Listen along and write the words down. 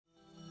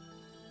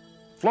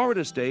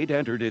Florida State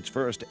entered its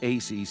first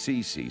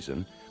ACC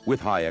season with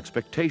high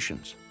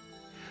expectations.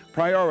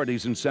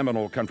 Priorities in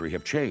Seminole country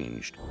have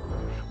changed.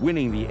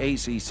 Winning the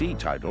ACC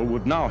title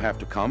would now have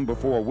to come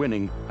before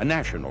winning a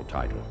national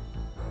title.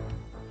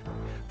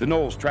 The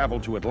Noles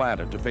traveled to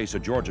Atlanta to face a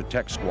Georgia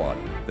Tech squad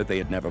that they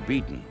had never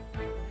beaten.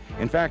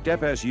 In fact,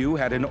 FSU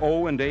had an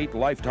 0-8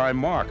 lifetime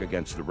mark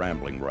against the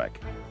Rambling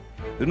Wreck.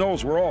 The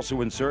Noles were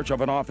also in search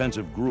of an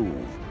offensive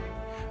groove.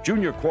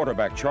 Junior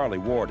quarterback Charlie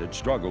Ward had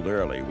struggled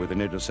early with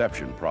an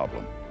interception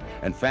problem,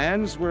 and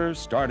fans were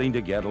starting to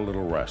get a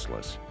little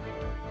restless.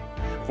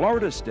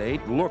 Florida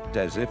State looked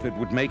as if it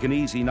would make an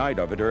easy night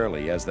of it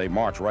early as they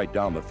marched right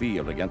down the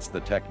field against the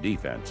Tech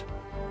defense.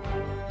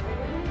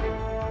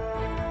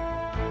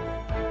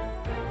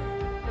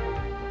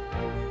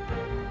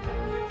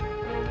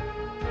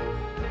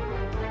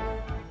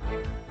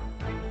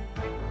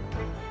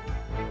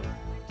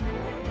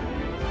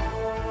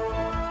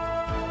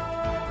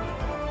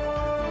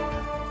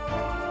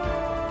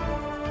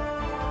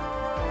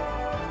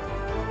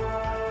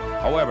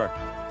 However,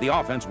 the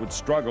offense would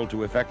struggle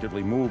to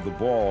effectively move the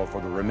ball for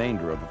the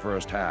remainder of the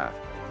first half.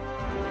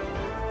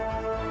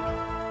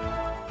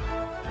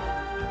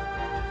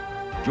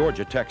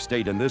 Georgia Tech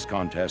stayed in this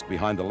contest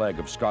behind the leg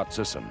of Scott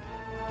Sisson.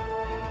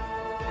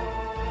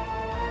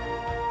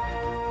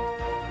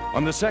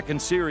 On the second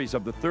series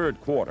of the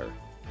third quarter,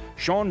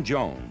 Sean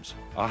Jones,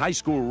 a high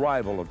school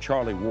rival of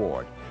Charlie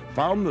Ward,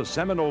 found the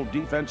Seminole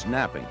defense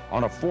napping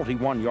on a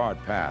 41-yard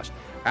pass.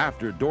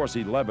 After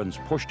Dorsey Levens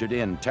pushed it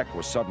in, Tech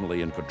was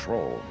suddenly in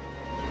control.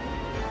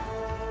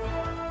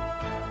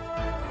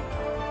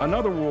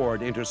 Another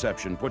Ward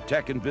interception put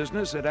Tech in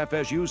business at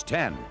FSU's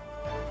 10.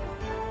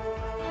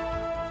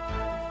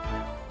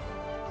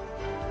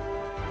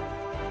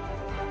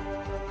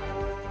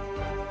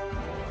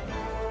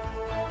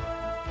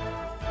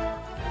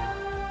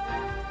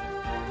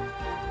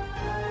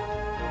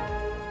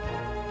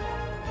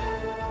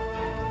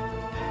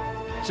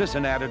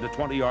 Sisson added a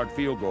 20-yard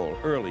field goal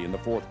early in the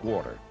fourth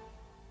quarter.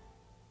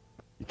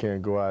 You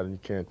can't go out and you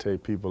can't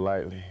take people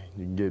lightly.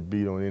 You can get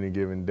beat on any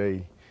given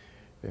day.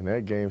 And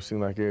that game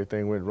seemed like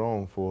everything went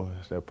wrong for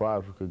us. That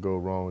possibly could go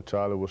wrong.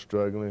 Charlie was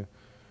struggling.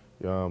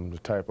 The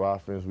type of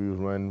offense we was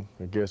running,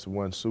 I guess it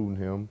wasn't suiting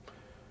him.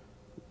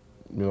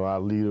 You know, our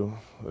leader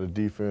of the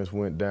defense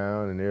went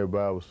down and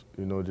everybody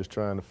was, just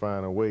trying to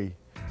find a way.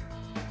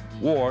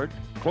 Ward,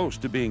 close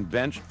to being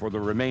benched for the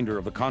remainder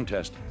of the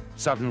contest,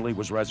 suddenly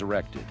was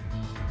resurrected.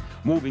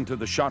 Moving to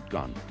the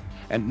shotgun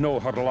and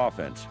no-huddle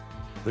offense,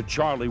 the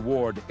Charlie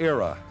Ward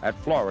era at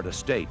Florida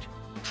State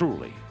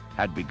truly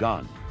had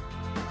begun.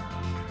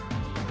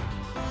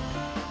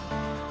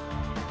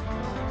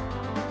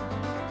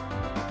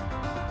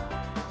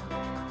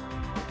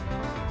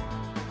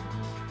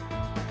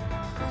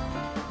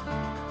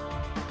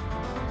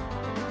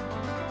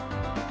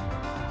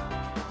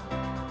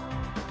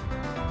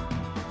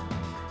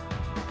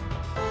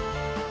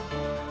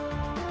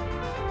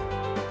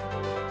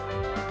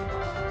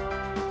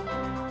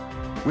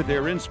 With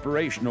their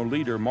inspirational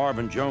leader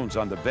Marvin Jones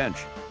on the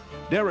bench,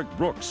 Derek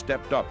Brooks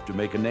stepped up to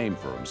make a name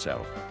for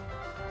himself.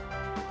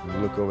 You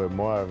look over at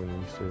Marvin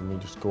and he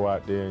said, just go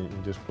out there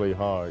and just play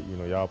hard.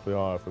 Y'all play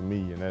hard for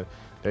me, and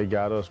they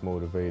got us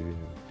motivated.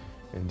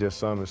 And just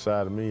something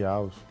inside of me, I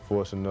was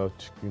fortunate enough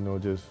to,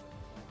 just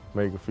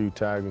make a few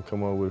tackles and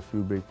come up with a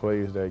few big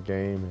plays that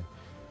game.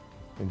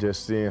 And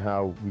just seeing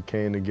how we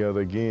came together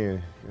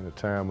again in a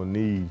time of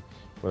need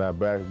with our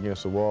back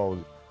against the wall.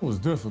 It was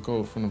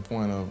difficult from the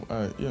point of,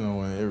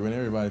 when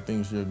everybody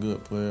thinks you're a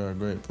good player or a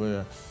great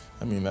player,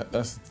 I mean,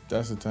 that's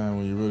the time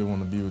when you really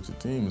want to be with your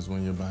team is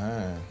when you're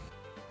behind.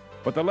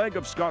 But the leg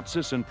of Scott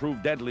Sisson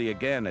proved deadly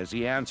again as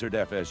he answered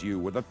FSU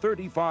with a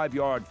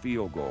 35-yard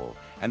field goal,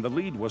 and the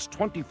lead was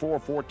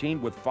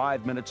 24-14 with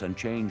 5 minutes and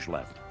change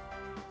left.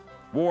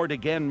 Ward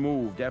again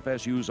moved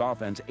FSU's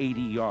offense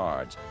 80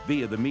 yards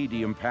via the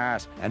medium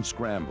pass and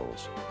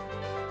scrambles.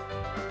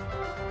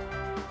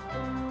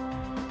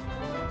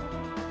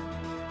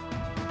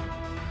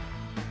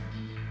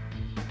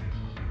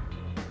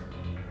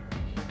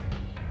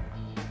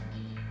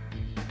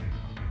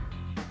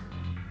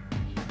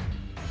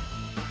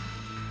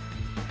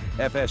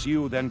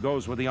 FSU then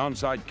goes with the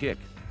onside kick,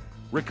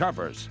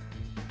 recovers,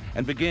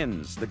 and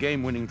begins the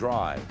game-winning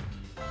drive.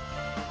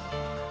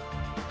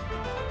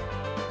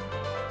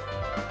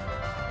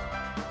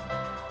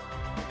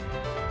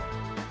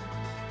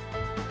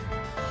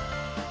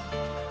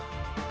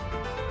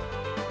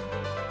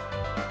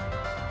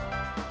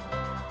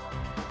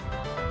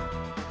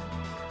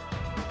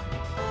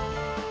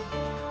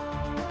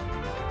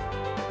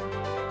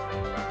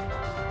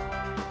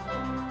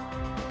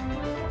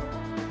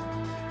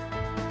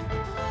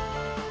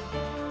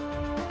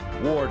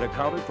 Ward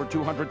accounted for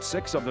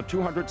 206 of the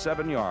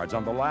 207 yards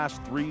on the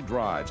last 3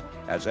 drives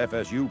as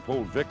FSU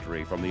pulled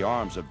victory from the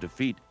arms of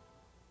defeat.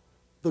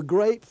 The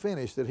great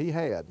finish that he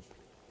had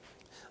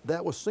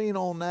that was seen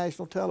on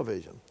national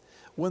television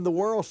when the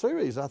World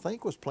Series, I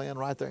think, was playing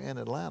right there in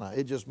Atlanta.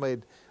 It just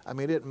made,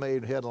 it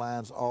made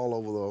headlines all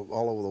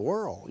over the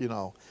world,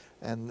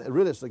 And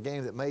really it's the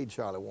game that made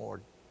Charlie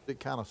Ward. It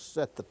kind of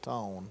set the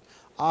tone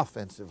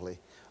offensively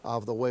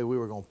of the way we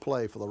were going to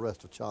play for the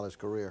rest of Charlie's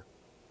career.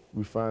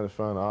 We finally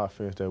found an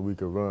offense that we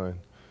could run,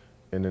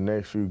 and the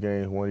next few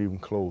games weren't even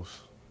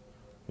close.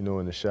 You know,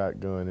 in the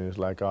shotgun, and it's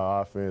like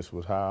our offense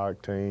was high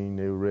octane.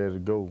 They were ready to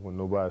go when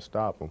nobody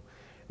stopped them.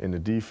 In the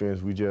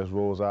defense, we just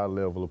rose our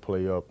level of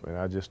play up, and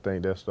I just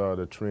think that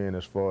started a trend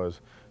as far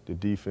as the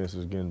defense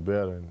is getting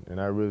better.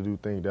 And I really do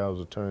think that was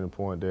a turning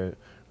point that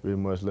really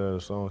much led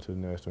us on to the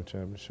national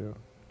championship.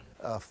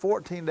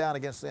 14 down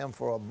against them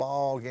for a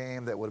ball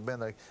game that would have been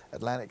the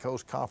Atlantic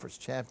Coast Conference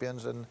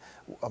champions and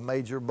a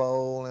major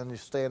bowl, and you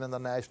staying in the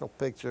national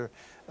picture.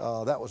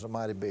 That was a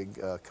mighty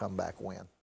big comeback win.